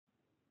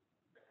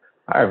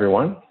Hi,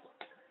 everyone.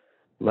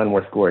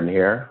 Lenworth Gordon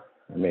here.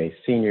 I'm a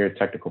senior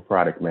technical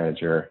product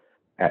manager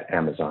at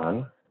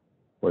Amazon,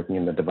 working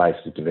in the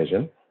devices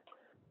division.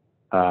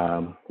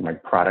 My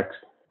product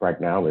right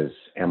now is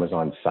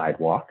Amazon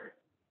Sidewalk,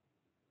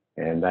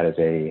 and that is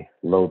a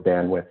low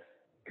bandwidth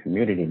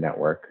community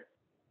network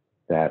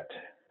that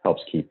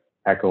helps keep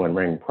Echo and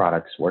Ring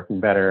products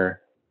working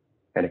better,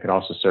 and it can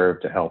also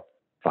serve to help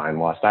find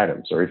lost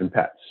items or even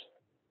pets.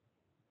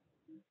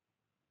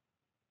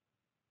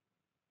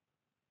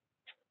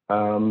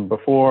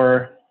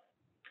 Before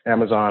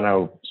Amazon,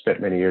 I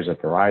spent many years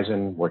at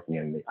Verizon working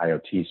in the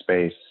IoT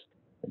space,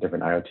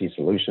 different IoT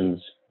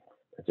solutions.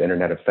 It's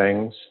Internet of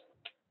Things.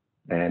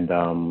 And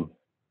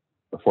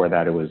before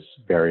that, it was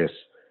various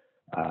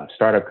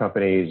startup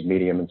companies,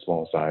 medium and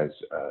small size,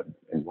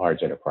 and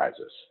large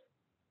enterprises.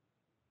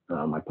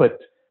 I put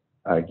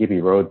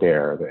Gibby Road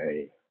there,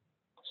 a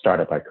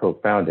startup I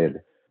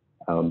co-founded,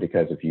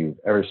 because if you've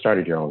ever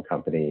started your own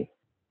company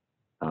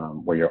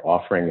where you're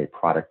offering a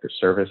product or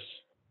service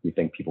you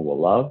think people will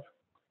love,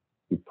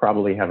 you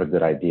probably have a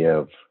good idea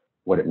of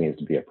what it means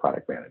to be a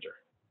product manager.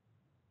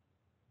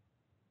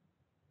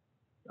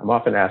 I'm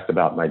often asked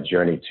about my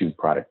journey to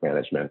product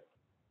management,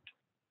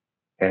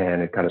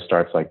 and it kind of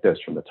starts like this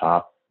from the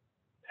top.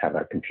 Have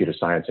a computer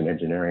science and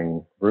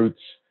engineering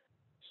roots,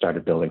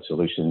 started building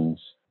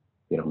solutions,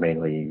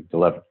 mainly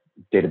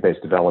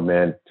database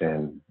development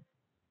and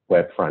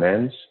web front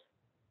ends.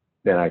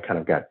 Then I kind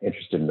of got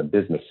interested in the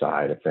business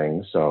side of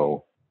things,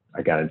 so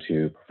I got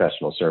into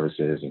professional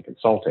services and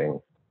consulting,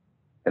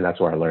 and that's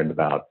where I learned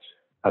about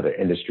other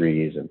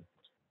industries and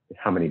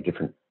how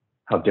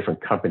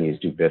different companies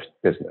do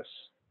business.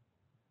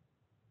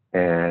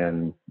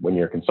 And when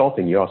you're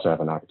consulting, you also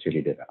have an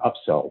opportunity to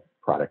upsell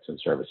products and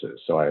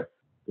services. So I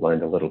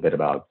learned a little bit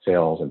about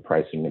sales and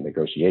pricing and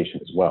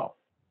negotiation as well.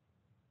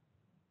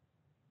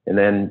 And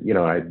then,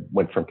 I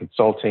went from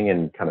consulting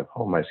and kind of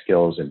honed my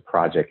skills in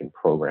project and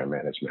program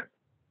management.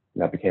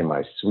 And that became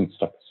my sweet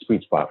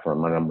spot for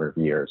a number of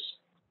years.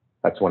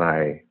 That's when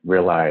I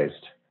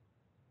realized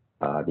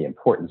the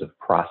importance of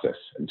process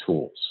and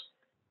tools.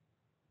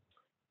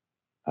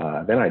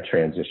 Then I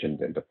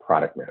transitioned into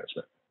product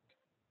management.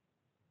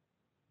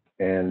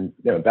 And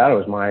that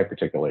was my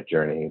particular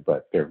journey,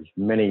 but there's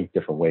many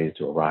different ways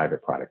to arrive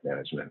at product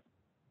management.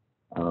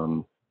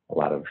 A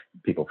lot of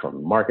people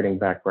from marketing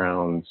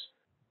backgrounds,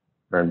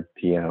 earned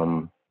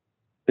PM,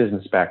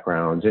 business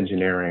backgrounds,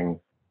 engineering,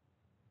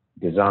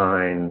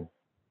 design,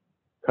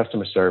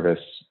 customer service,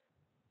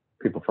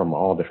 people from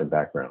all different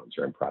backgrounds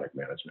are in product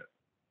management.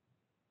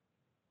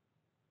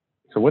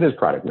 So what is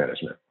product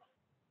management?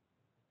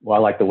 Well, I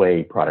like the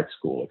way Product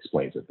School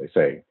explains it. They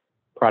say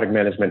product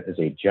management is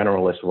a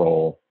generalist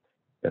role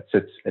that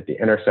sits at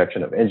the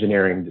intersection of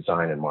engineering,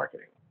 design, and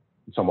marketing.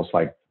 It's almost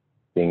like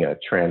being a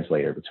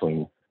translator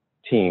between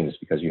teams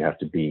because you have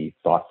to be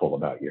thoughtful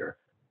about your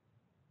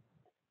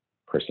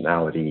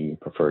personality,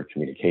 preferred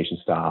communication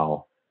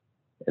style,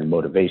 and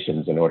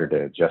motivations in order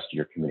to adjust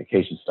your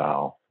communication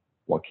style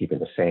while keeping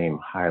the same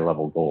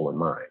high-level goal in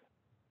mind.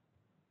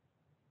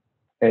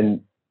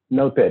 And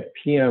note that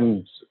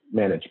PMs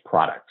manage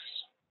products,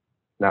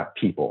 not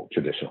people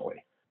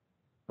traditionally.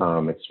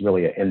 It's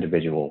really an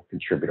individual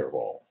contributor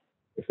role.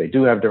 If they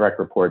do have direct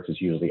reports, it's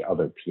usually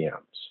other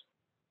PMs.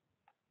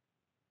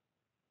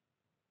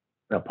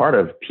 Now, part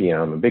of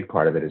PM, a big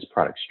part of it is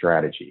product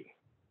strategy.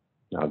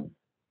 Now,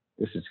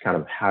 this is kind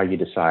of how you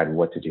decide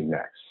what to do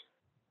next.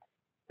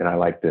 And I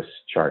like this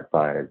chart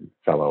by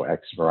fellow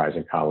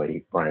ex-Verizon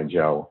colleague, Brian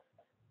Joe,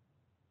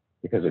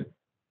 because it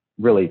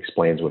really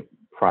explains what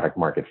product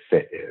market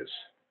fit is.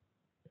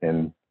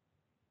 And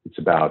it's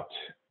about,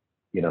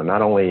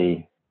 not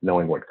only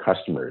knowing what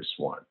customers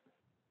want.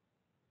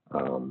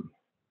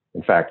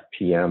 In fact,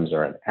 PMs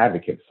are an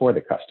advocate for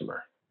the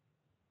customer,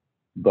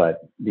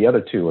 but the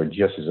other two are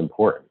just as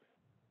important.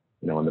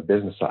 On the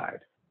business side,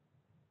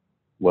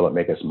 will it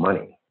make us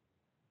money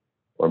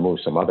or move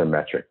some other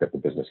metric that the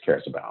business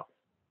cares about?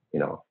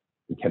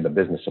 Can the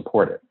business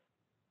support it?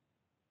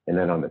 And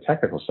then on the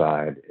technical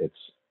side, it's,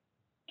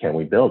 can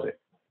we build it?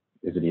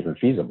 Is it even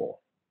feasible?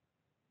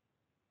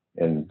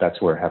 And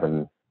that's where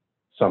having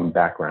some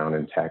background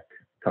in tech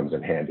comes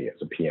in handy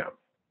as a PM,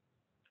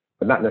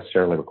 but not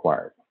necessarily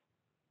required.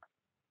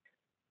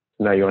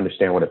 Now you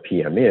understand what a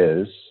PM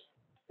is,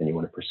 and you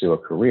want to pursue a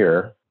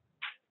career,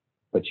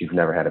 but you've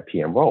never had a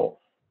PM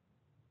role.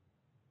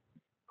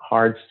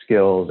 Hard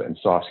skills and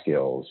soft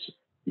skills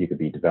you could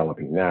be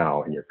developing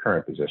now in your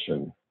current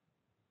position,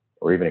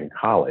 or even in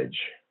college,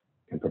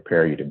 can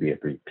prepare you to be a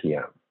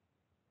PM.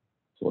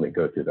 So let me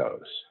go through those.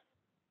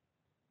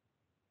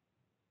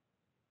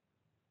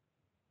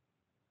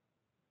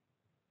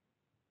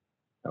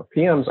 Now,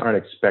 PMs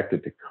aren't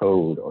expected to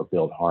code or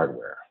build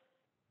hardware,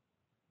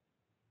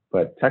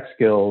 but tech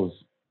skills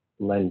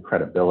lend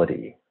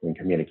credibility when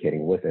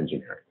communicating with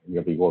engineering.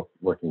 You'll be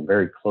working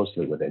very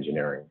closely with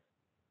engineering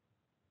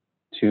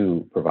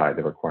to provide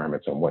the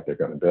requirements on what they're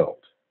going to build.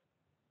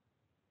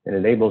 It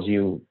enables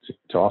you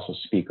to also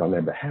speak on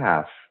their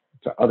behalf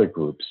to other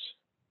groups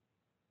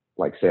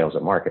like sales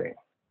and marketing.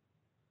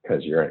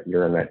 because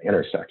you're in that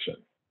intersection.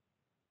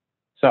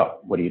 So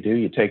what do?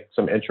 You take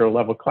some intro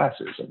level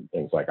classes and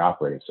things like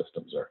operating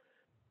systems or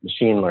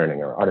machine learning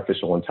or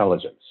artificial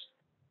intelligence,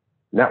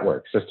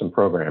 network, system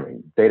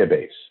programming,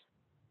 database,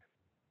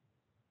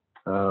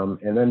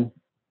 and then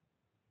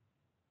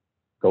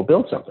go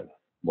build something.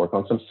 Work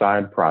on some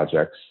side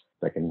projects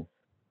that can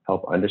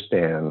help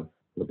understand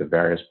with the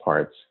various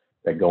parts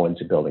that go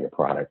into building a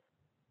product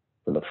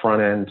from the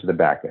front end to the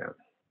back end.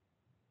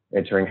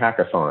 Entering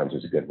hackathons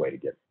is a good way to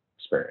get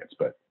experience,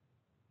 but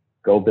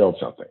go build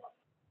something.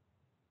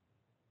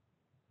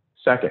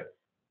 Second,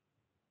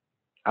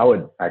 I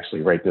would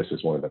actually rate this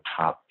as one of the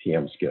top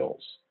PM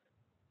skills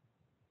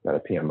that a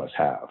PM must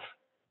have.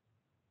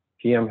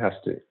 PM has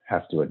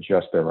to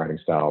adjust their writing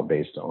style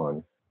based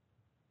on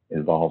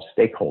involved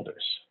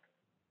stakeholders,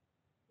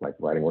 like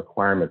writing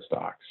requirement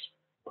docs,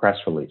 press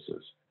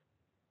releases,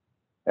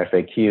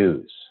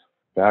 FAQs,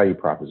 value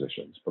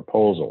propositions,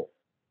 proposal,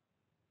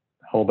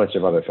 a whole bunch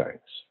of other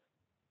things.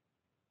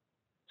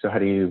 So how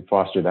do you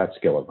foster that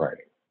skill of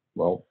writing?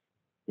 Well,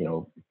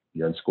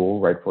 you're in school,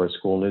 write for a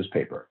school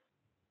newspaper.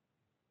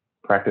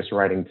 Practice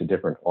writing to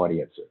different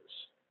audiences.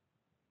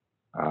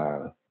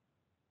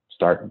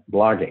 Start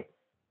blogging.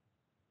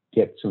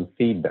 Get some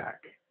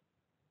feedback.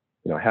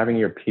 Having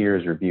your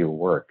peers review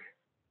work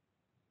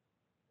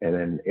and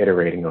then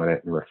iterating on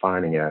it and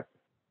refining it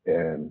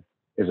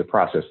is a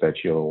process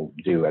that you'll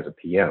do as a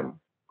PM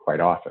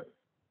quite often.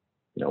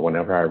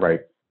 Whenever I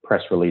write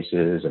press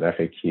releases and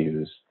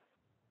FAQs,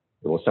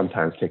 it will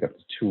sometimes take up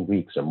to 2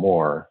 weeks or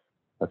more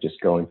of just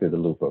going through the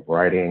loop of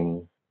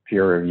writing,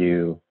 peer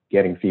review,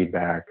 getting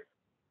feedback,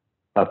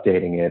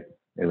 updating it,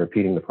 and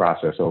repeating the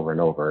process over and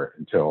over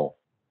until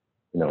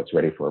it's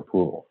ready for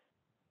approval.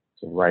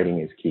 So writing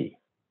is key.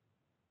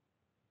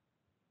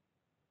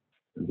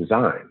 And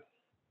design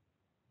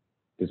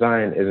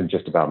isn't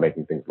just about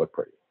making things look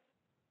pretty.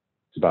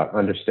 It's about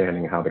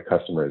understanding how the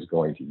customer is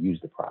going to use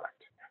the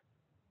product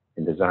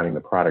and designing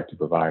the product to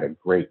provide a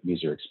great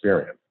user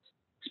experience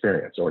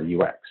or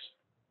UX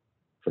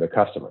for the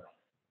customer.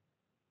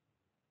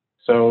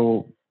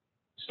 So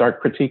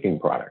start critiquing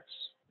products.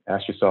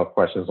 Ask yourself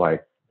questions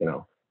like,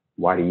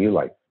 why do you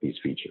like these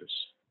features?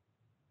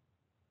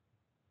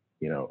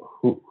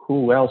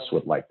 Who else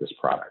would like this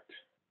product?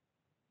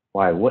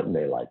 Why wouldn't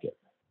they like it?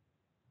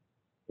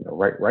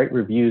 Write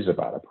reviews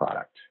about a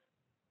product.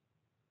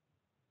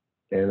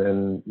 And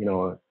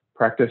then,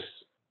 practice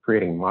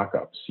creating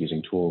mock-ups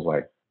using tools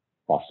like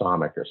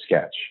Balsamic or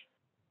Sketch.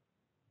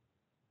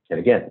 And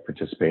again,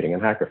 participating in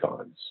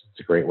hackathons. It's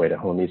a great way to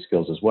hone these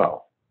skills as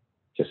well.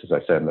 Just as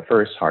I said in the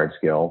first hard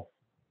skill,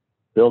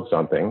 build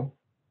something,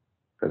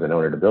 because in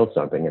order to build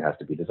something, it has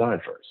to be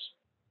designed first.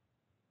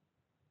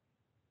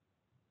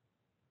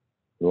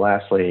 And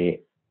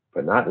lastly,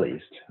 but not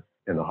least,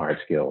 in the hard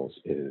skills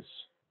is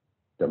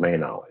domain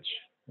knowledge.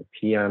 A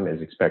PM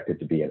is expected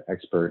to be an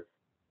expert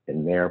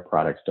in their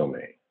product's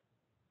domain.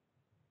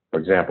 For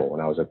example,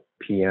 when I was a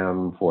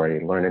PM for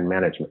a learning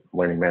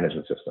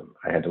management system,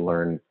 I had to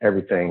learn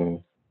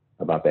everything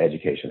about the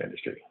education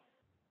industry.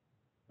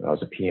 When I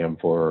was a PM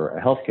for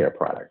a healthcare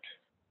product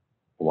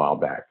a while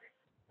back,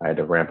 I had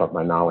to ramp up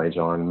my knowledge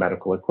on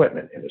medical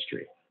equipment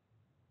industry.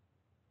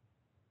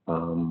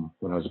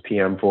 When I was a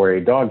PM for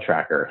a dog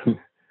tracker,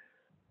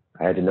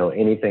 I had to know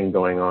anything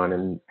going on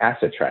in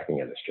asset tracking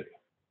industry.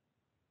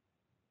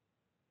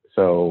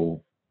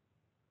 So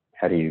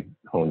how do you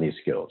hone these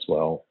skills?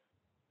 Well,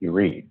 you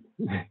read,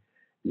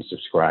 you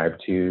subscribe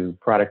to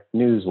product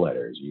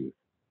newsletters.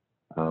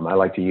 I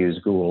like to use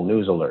Google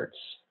News Alerts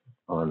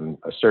on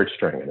a search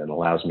string, and it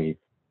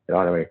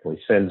automatically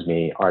sends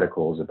me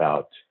articles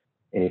about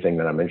anything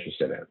that I'm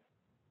interested in.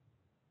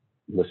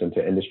 Listen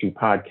to industry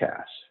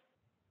podcasts.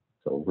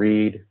 So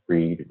read.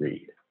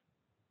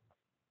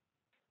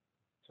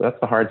 So that's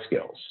the hard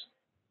skills.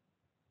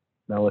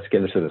 Now let's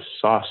get into the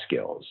soft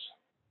skills.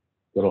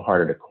 A little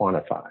harder to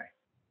quantify.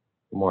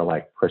 More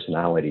like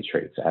personality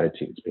traits,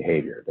 attitudes,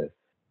 behavior.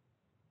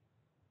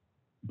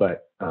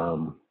 But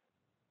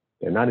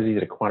they're not as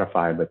easy to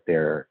quantify, but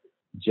they're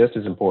just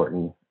as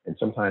important and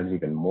sometimes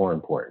even more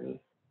important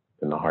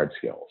than the hard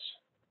skills.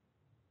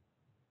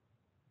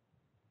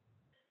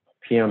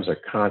 PMs are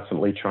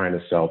constantly trying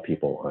to sell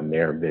people on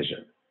their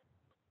vision.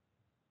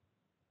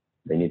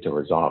 They need to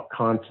resolve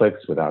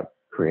conflicts without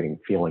creating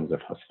feelings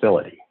of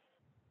hostility.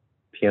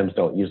 PMs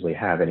don't usually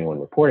have anyone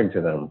reporting to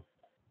them,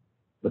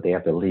 but they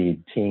have to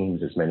lead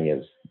teams as many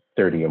as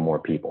 30 or more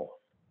people.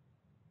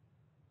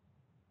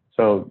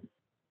 So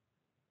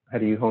how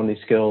do you hone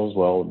these skills?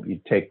 Well, you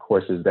take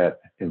courses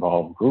that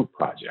involve group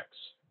projects,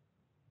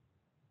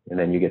 and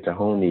then you get to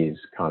hone these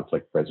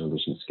conflict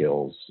resolution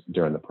skills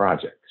during the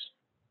projects.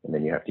 And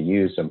then you have to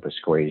use some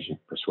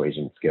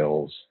persuasion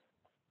skills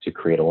to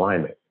create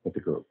alignment with the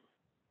group.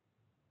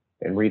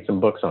 And read some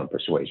books on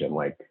persuasion,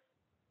 like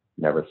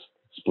Never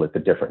Split the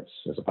Difference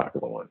is a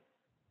popular one.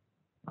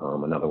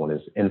 Another one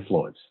is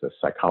Influence, the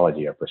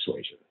Psychology of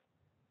Persuasion.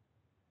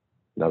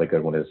 Another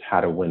good one is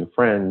How to Win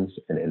Friends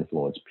and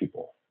Influence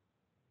People.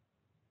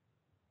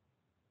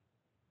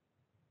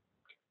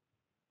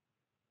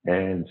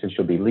 And since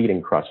you'll be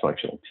leading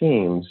cross-functional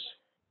teams,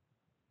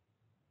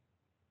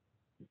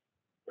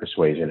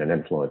 persuasion and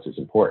influence is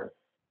important.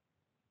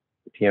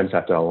 The PMs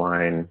have to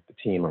align the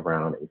team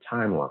around a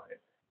timeline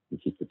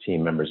and keep the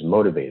team members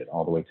motivated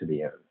all the way to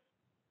the end.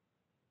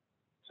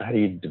 So how do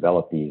you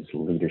develop these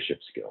leadership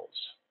skills?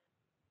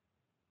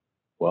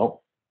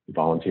 Well,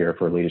 volunteer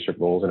for leadership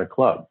roles in a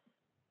club.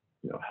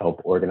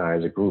 Help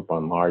organize a group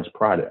on large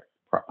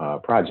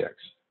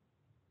projects,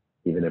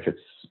 even if it's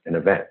an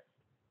event.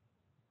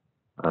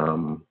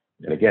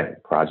 And again,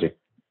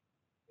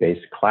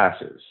 project-based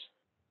classes.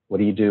 What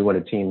do you do when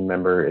a team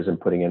member isn't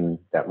putting in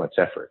that much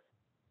effort?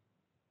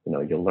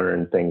 You'll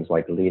learn things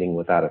like leading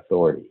without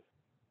authority,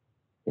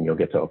 and you'll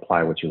get to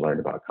apply what you learned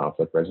about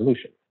conflict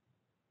resolution.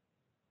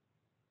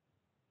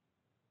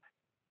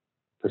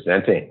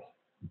 Presenting.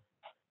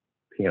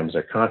 PMs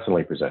are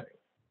constantly presenting.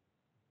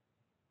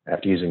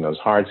 After using those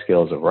hard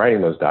skills of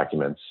writing those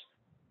documents,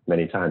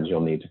 many times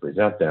you'll need to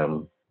present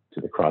them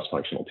to the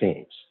cross-functional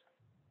teams.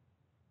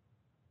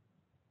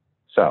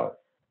 So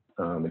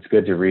it's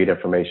good to read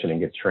information and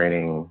get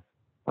training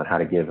on how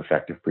to give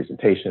effective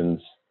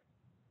presentations.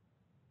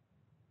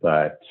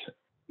 But,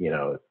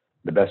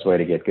 the best way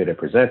to get good at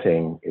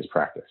presenting is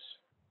practice.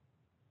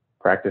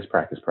 Practice,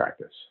 practice,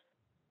 practice.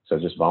 So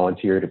just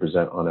volunteer to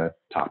present on a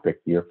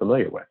topic you're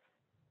familiar with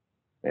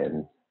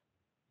and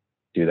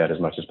do that as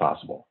much as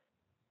possible.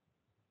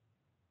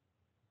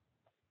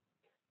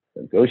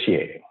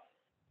 Negotiating.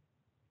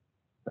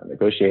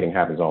 Negotiating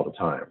happens all the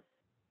time,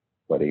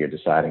 whether you're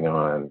deciding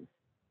on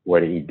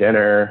where to eat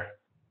dinner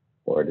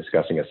or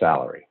discussing a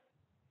salary.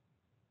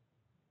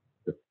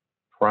 The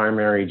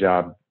primary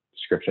job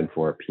description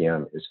for a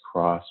PM is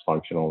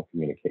cross-functional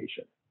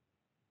communication.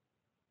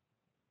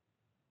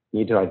 You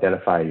need to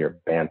identify your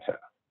BANTA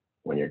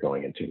when you're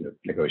going into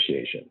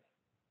negotiation.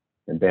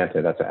 And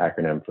BANTA, that's an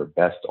acronym for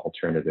Best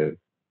Alternative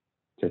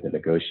to the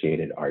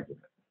Negotiated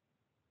Argument,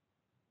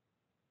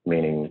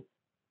 meaning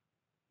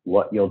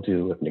what you'll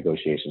do if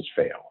negotiations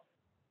fail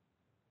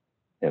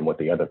and what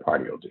the other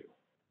party will do.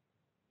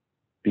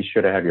 Be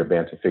sure to have your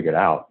BANTA figured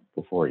out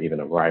before even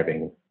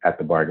arriving at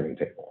the bargaining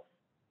table.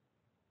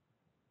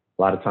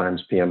 A lot of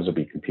times PMs will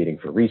be competing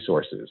for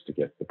resources to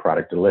get the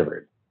product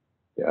delivered.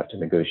 You have to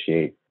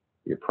negotiate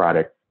your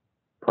product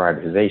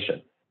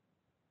prioritization,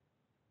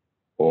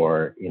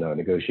 or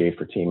negotiate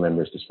for team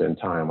members to spend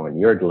time on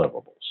your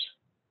deliverables.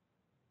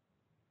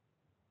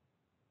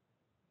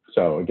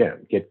 So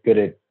again, get good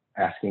at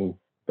asking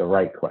the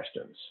right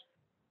questions.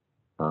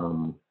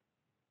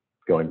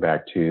 Going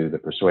back to the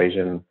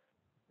persuasion,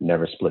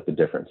 never split the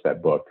difference.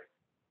 That book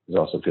is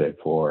also good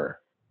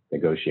for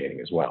negotiating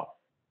as well.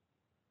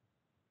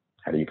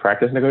 How do you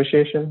practice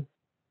negotiation?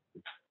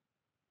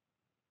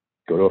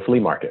 Go to a flea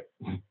market.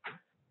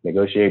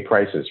 Negotiate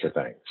prices for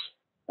things.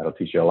 That'll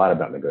teach you a lot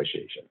about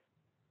negotiation.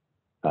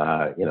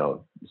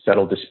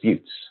 Settle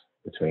disputes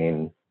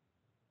between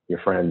your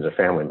friends or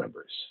family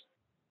members.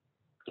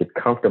 Get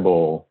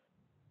comfortable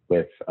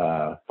with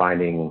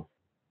finding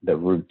the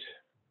root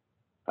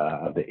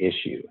of the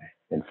issue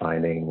and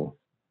finding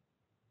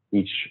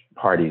each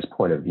party's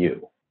point of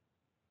view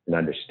and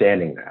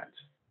understanding that,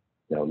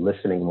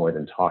 listening more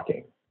than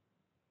talking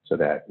so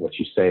that what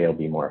you say will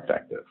be more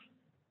effective.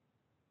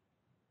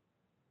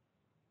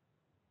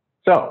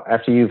 So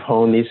after you've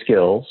honed these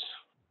skills,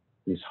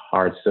 these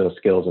hard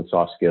skills and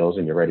soft skills,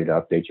 and you're ready to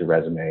update your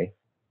resume,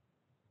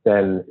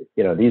 then,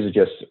 these are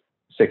just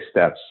 6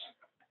 steps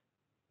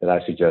that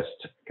I suggest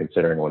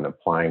considering when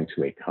applying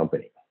to a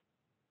company.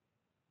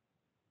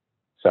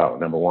 So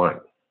number 1,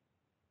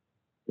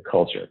 the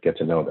culture, get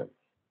to know them.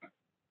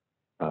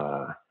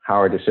 How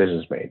are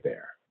decisions made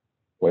there?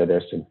 What are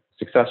their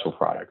successful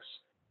products?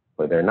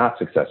 What are their not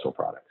successful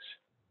products?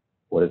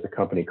 What is the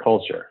company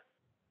culture?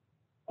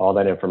 All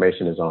that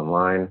information is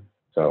online,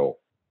 so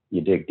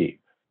you dig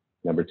deep.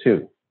 Number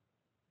 2,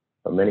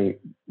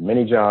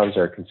 many jobs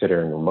are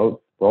considering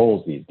remote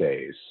roles these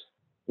days.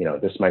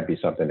 This might be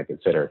something to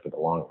consider for the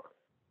long run.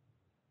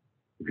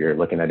 If you're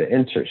looking at an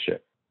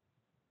internship,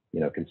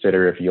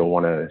 consider if you'll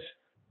want to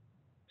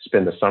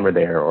spend the summer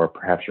there or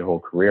perhaps your whole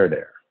career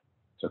there.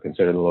 So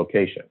consider the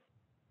location.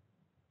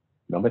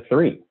 Number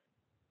 3,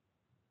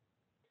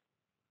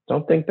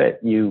 don't think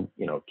that you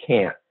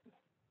can't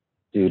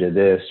due to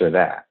this or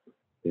that.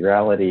 The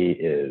reality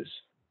is,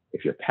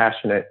 if you're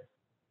passionate,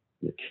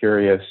 you're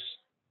curious,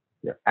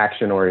 you're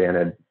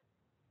action-oriented,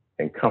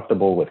 and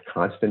comfortable with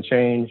constant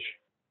change,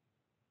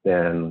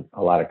 then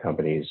a lot of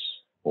companies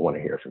will want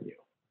to hear from you.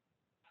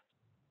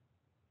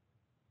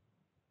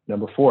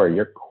 Number 4,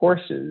 your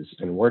courses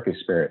and work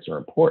experience are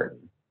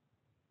important,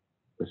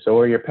 but so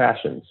are your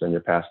passions and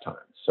your pastimes.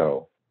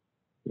 So,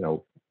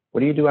 what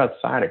do you do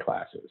outside of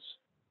classes?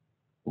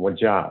 What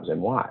jobs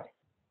and why?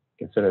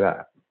 Consider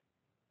that.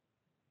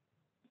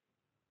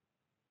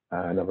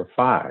 Number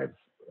 5,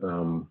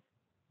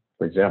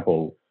 for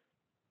example,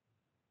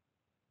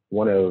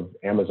 one of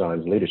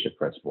Amazon's leadership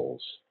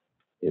principles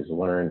is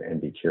learn and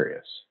be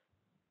curious.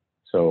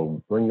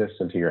 So bring this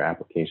into your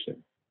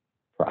application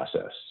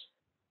process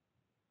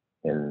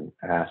and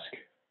ask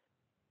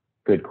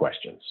good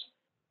questions.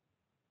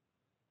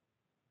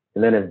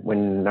 And then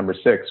when number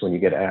 6, when you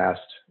get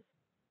asked,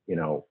 you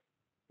know,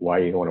 why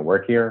you want to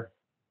work here,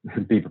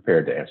 be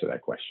prepared to answer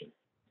that question.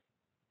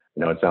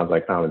 You know, it sounds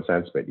like common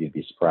sense, but you'd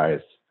be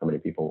surprised how many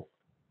people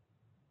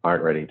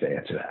aren't ready to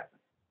answer that.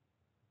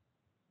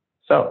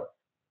 So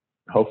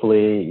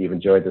hopefully you've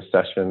enjoyed this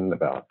session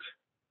about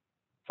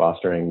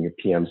fostering your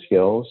PM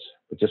skills.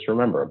 But just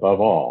remember,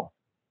 above all,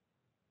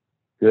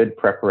 good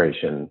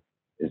preparation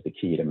is the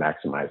key to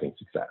maximizing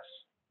success.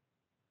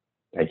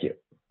 Thank you.